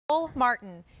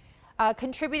Martin,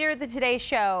 contributor to the Today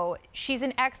Show. She's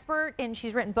an expert and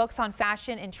she's written books on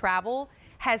fashion and travel,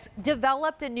 has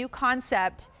developed a new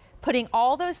concept, putting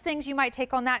all those things you might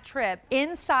take on that trip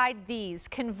inside these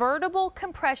convertible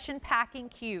compression packing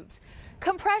cubes.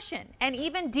 Compression, and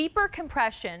even deeper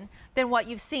compression than what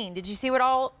you've seen. Did you see what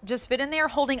all just fit in there?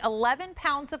 Holding 11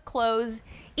 pounds of clothes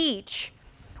each.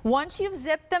 Once you've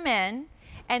zipped them in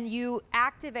and you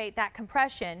activate that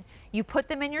compression, you put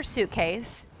them in your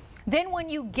suitcase. Then when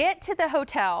you get to the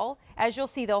hotel, as you'll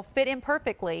see, they'll fit in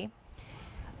perfectly.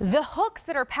 The hooks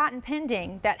that are patent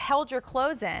pending that held your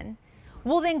clothes in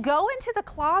will then go into the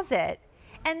closet,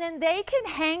 and then they can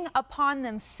hang upon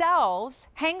themselves,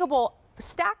 hangable,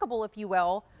 stackable, if you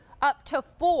will, up to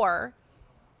 4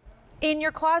 in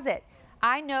your closet.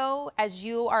 I know as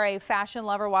you are a fashion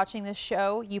lover watching this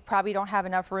show, you probably don't have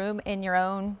enough room in your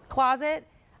own closet.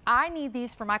 I need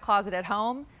these for my closet at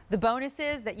home. The bonus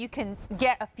is that you can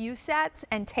get a few sets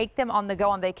and take them on the go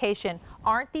on vacation.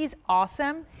 Aren't these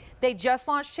awesome? They just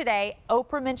launched today.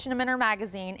 Oprah mentioned them in her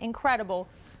magazine. Incredible.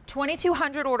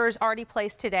 2,200 orders already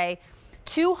placed today.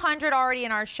 200 already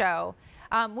in our show.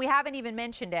 We haven't even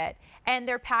mentioned it. And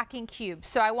they're packing cubes.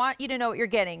 So I want you to know what you're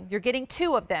getting. You're getting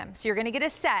 2 of them. So you're going to get a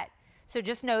set. So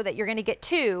just know that you're going to get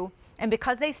 2. And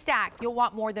because they stack, you'll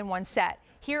want more than 1 set.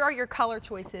 Here are your color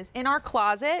choices. In our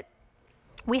closet,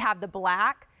 we have the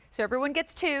black. So everyone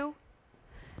gets 2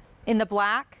 in the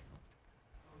black.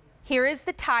 Here is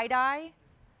the tie-dye.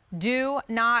 Do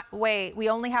not wait. We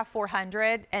only have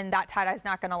 400 and that tie-dye is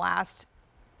not going to last.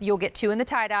 You'll get 2 in the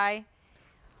tie-dye.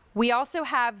 We also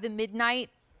have the midnight,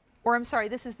 or I'm sorry,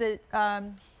 this is the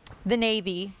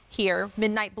navy here.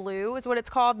 Midnight blue is what it's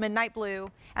called, midnight blue.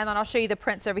 And then I'll show you the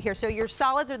prints over here. So your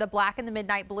solids are the black and the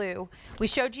midnight blue. We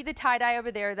showed you the tie-dye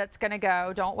over there. That's going to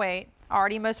go. Don't wait.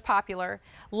 Already most popular.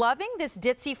 Loving this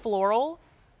ditzy floral.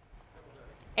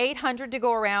 800 to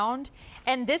go around.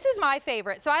 And this is my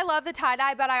favorite. So I love the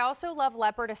tie-dye, but I also love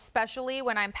leopard, especially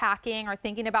when I'm packing or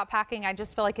thinking about packing. I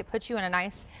just feel like it puts you in a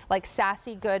nice, like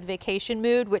sassy, good vacation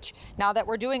mood, which now that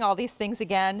we're doing all these things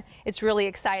again, it's really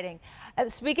exciting.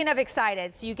 Speaking of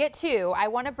excited, so you get 2. I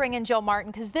want to bring in Jill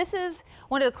Martin because this is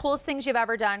one of the coolest things you've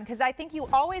ever done, because I think you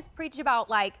always preach about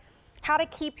like how to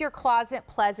keep your closet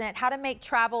pleasant, how to make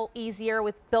travel easier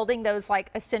with building those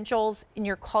like essentials in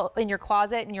your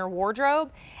closet and your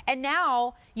wardrobe. And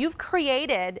now you've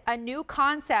created a new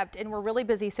concept, and we're really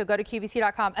busy, so go to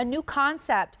QVC.com, a new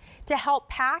concept to help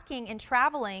packing and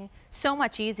traveling so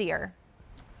much easier.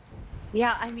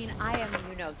 Yeah, I mean, I am,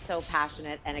 so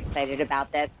passionate and excited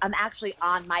about this. I'm actually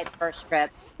on my first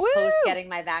trip post getting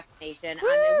my vaccination.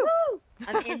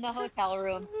 I'm in the hotel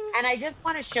room, and I just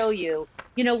want to show you,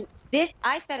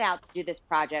 I set out to do this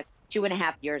project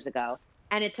 2.5 years ago,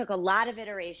 and it took a lot of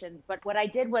iterations. But what I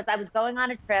did was I was going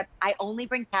on a trip. I only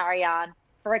bring carry-on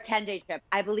for a 10-day trip.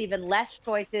 I believe in less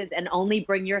choices and only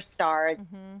bring your stars.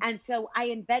 And so I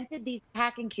invented these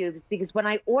packing cubes because when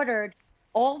I ordered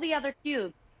all the other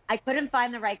cubes, I couldn't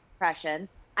find the right compression.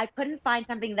 I couldn't find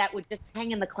something that would just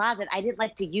hang in the closet. I didn't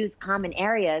like to use common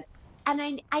areas. And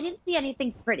I didn't see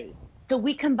anything pretty. So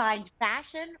we combined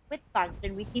fashion with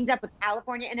function. We teamed up with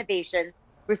California Innovation,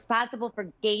 responsible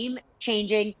for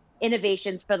game-changing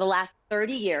innovations for the last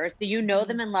 30 years. So you know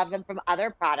them and love them from other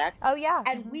products. Oh, yeah.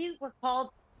 And we were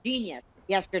called Genius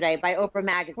yesterday by Oprah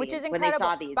Magazine. Which is incredible. When they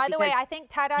saw these. By the way, I think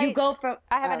tie-dye, you go from,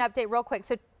 I have an update real quick.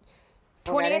 So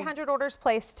 2,800 orders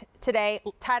placed today.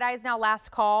 Tie-dye is now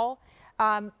last call.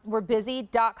 We're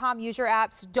busy.com. Use your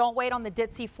apps. Don't wait on the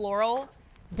ditzy floral.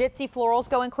 Ditzy floral's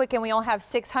going quick, and we only have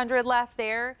 600 left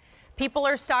there. People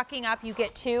are stocking up. You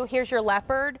get 2. Here's your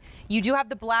leopard. You do have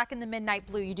the black and the midnight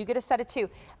blue. You do get a set of 2.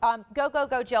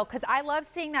 Go, Jill, because I love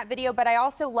seeing that video, but I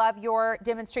also love your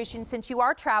demonstration since you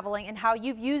are traveling and how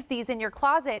you've used these in your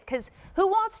closet, because who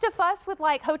wants to fuss with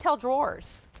like hotel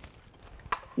drawers?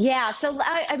 Yeah, so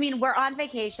I mean, we're on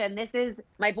vacation. This is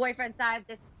my boyfriend's side.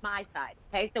 This is my side.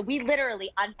 Okay, so we literally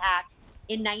unpack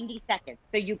in 90 seconds.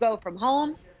 So you go from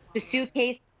home to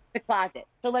suitcase to closet.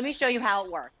 So let me show you how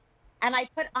it works. And I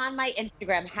put on my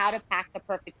Instagram how to pack the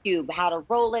perfect cube, how to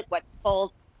roll it, what to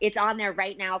fold. It's on there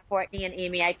right now, Courtney and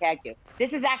Amy, I tagged you.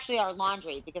 This is actually our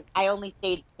laundry because I only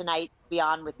stayed tonight to be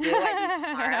on with you. I leave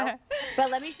tomorrow.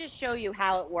 But let me just show you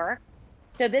how it works.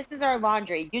 So this is our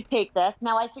laundry. You take this.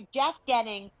 Now I suggest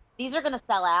getting, these are gonna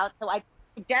sell out, so I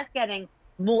suggest getting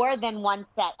more than 1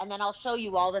 set, and then I'll show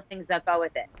you all the things that go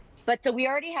with it. But so we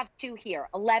already have 2 here,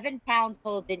 11 pounds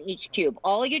hold in each cube.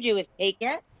 All you do is take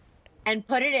it and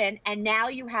put it in, and now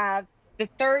you have the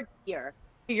 3rd tier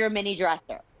to your mini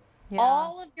dresser. Yeah.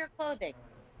 All of your clothing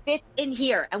fits in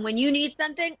here. And when you need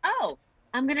something, oh,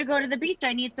 I'm gonna go to the beach.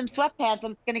 I need some sweatpants.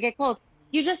 I'm gonna get cold.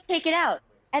 You just take it out.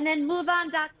 And then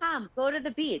moveon.com, go to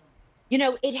the beach. You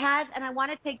know, it has, and I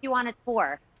want to take you on a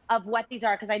tour of what these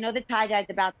are, because I know the tie-dye is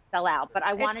about to sell out, but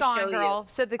I want to show you. Girl.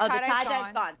 So the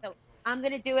tie-dye's gone. So I'm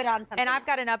going to do it on something. And I've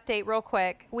got an update real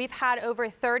quick. We've had over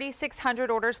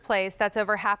 3,600 orders placed. That's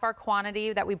over half our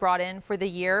quantity that we brought in for the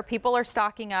year. People are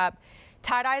stocking up.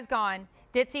 Tie-dye's gone.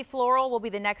 Ditzy Floral will be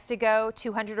the next to go.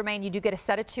 200 remain. You do get a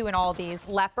set of 2 in all of these.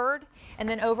 Leopard. And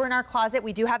then over in our closet,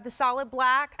 we do have the solid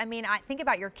black. I mean, think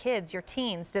about your kids, your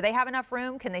teens. Do they have enough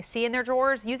room? Can they see in their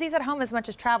drawers? Use these at home as much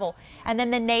as travel. And then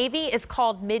the navy is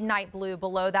called Midnight Blue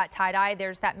below that tie-dye.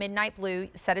 There's that Midnight Blue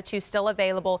set of 2 still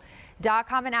available.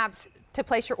 .com and apps to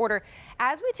place your order.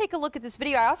 As we take a look at this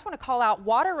video, I also want to call out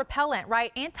water repellent, right?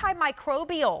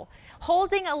 Antimicrobial,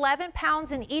 holding 11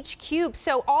 pounds in each cube.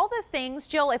 So all the things,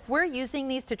 Jill, if we're using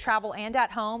these to travel and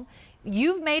at home,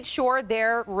 you've made sure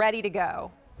they're ready to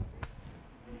go.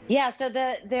 Yeah, so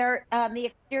the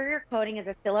exterior coating is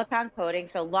a silicone coating,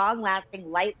 so long-lasting,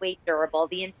 lightweight, durable.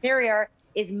 The interior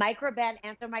is microban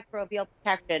antimicrobial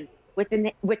protection,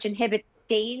 which inhibits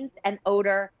stains and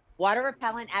odor. Water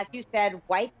repellent, as you said,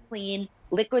 wipe clean,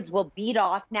 liquids will bead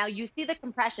off. Now you see the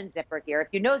compression zipper here. If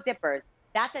you know zippers,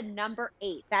 that's a number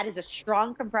 8. That is a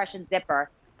strong compression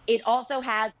zipper. It also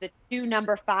has the 2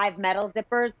 number 5 metal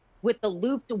zippers with the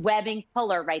looped webbing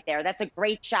puller right there. That's a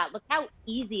great shot. Look how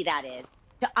easy that is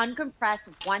to uncompress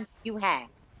once you hang.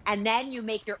 And then you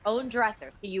make your own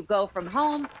dresser. So you go from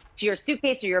home to your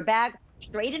suitcase or your bag,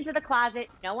 straight into the closet,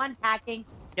 no unpacking,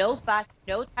 no fuss,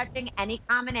 no touching any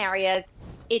common areas.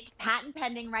 It's patent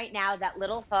pending right now, that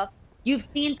little hook. You've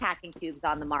seen packing cubes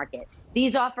on the market.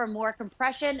 These offer more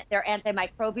compression. They're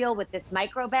antimicrobial with this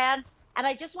microban. And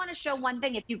I just want to show one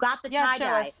thing. If you got the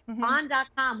tie-dye,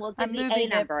 on.com, we'll give the A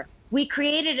number. We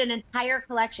created an entire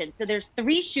collection. So there's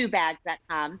 3 shoe bags that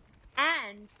come,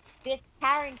 and this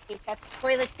carrying case, that's the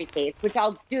toiletry case, which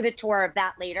I'll do the tour of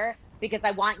that later because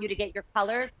I want you to get your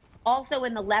colors. Also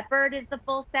in the leopard is the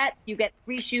full set. You get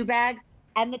 3 shoe bags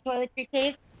and the toiletry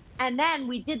case. And then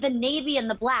we did the navy and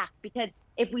the black, because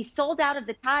if we sold out of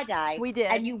the tie-dye, we did,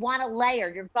 and you want a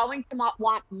layer, you're going to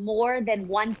want more than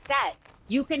 1 set.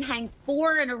 You can hang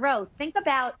 4 in a row. Think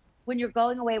about when you're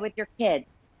going away with your kids,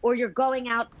 or you're going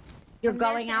out. You're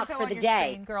going out for the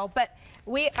day, screen, girl. But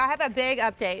I have a big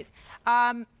update.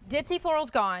 Ditzy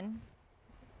Floral's gone.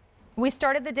 We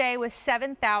started the day with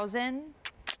 7,000.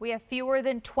 We have fewer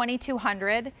than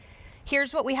 2,200.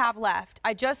 Here's what we have left.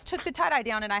 I just took the tie-dye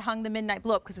down and I hung the midnight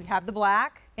blue because we have the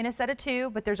black in a set of 2,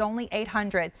 but there's only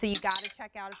 800. So you got to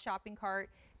check out a shopping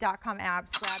cart.com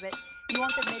apps, grab it. You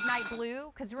want the midnight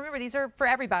blue? Because remember, these are for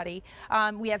everybody.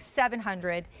 We have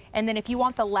 700. And then if you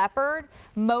want the leopard,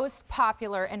 most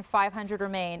popular, and 500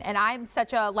 remain. And I'm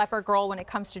such a leopard girl when it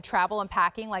comes to travel and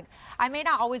packing. Like, I may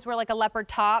not always wear like a leopard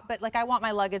top, but like I want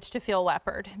my luggage to feel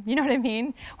leopard. You know what I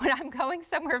mean? When I'm going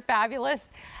somewhere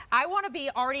fabulous, I want to be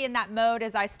already in that mode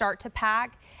as I start to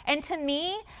pack. And to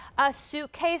me, a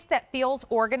suitcase that feels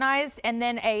organized, and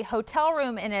then a hotel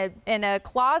room in a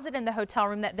closet in the hotel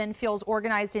room that then feels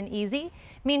organized and easy,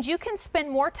 means you can spend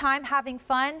more time having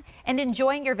fun and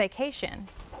enjoying your vacation.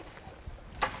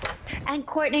 And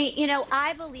Courtney, you know,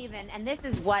 I believe in, and this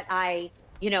is what I'm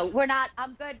not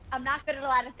good at a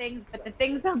lot of things, but the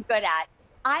things I'm good at,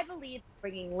 I believe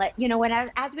bringing,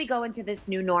 as we go into this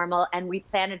new normal and we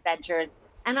plan adventures,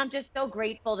 and I'm just so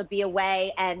grateful to be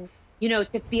away and,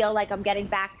 to feel like I'm getting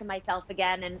back to myself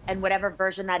again, and whatever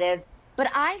version that is.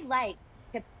 But I like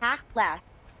to pack less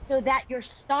so that your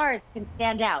stars can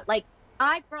stand out. Like,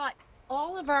 I brought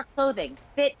all of our clothing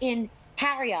fit in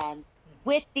carry-ons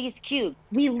with these cubes.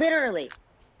 We literally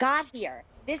got here.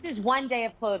 This is 1 day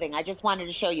of clothing. I just wanted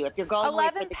to show you. If you're going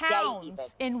 11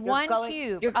 pounds in one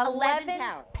cube. 11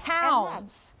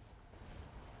 pounds.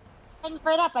 Things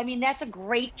right up. I mean, that's a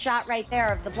great shot right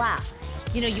there of the black.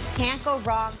 You can't go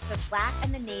wrong. The black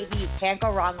and the navy, you can't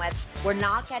go wrong with. We're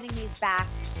not getting these back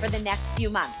for the next few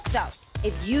months. So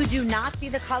if you do not see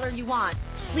the color you want,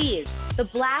 please, the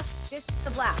black, this is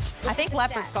the black. I think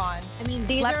leopard's gone. I mean,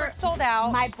 these leopard sold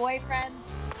out. My boyfriend.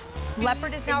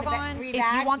 Leopard is now gone. If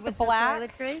you want the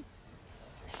black,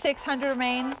 600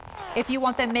 remain. If you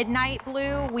want the midnight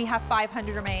blue, we have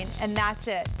 500 remain, and that's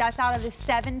it. That's out of the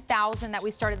 7,000 that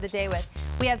we started the day with.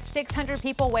 We have 600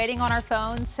 people waiting on our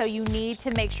phones, so you need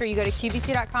to make sure you go to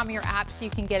QVC.com or your app so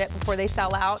you can get it before they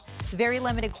sell out. Very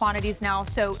limited quantities now,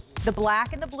 so the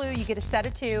black and the blue, you get a set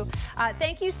of 2.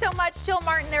 Thank you so much, Jill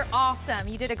Martin. They're awesome.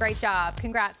 You did a great job.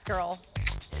 Congrats, girl.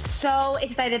 So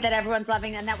excited that everyone's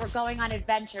loving and that we're going on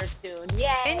adventures soon.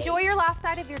 Yay! Enjoy your last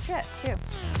night of your trip, too.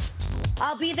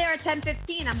 I'll be there at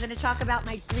 10:15. I'm going to talk about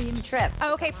my dream trip.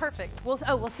 Oh, okay, perfect. We'll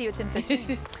see you at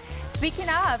 10:15. Speaking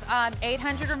of,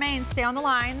 800 remains, stay on the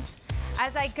lines.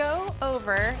 As I go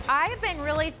over, I've been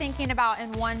really thinking about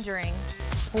and wondering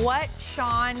what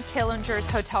Sean Killinger's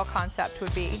hotel concept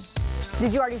would be.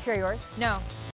 Did you already share yours? No.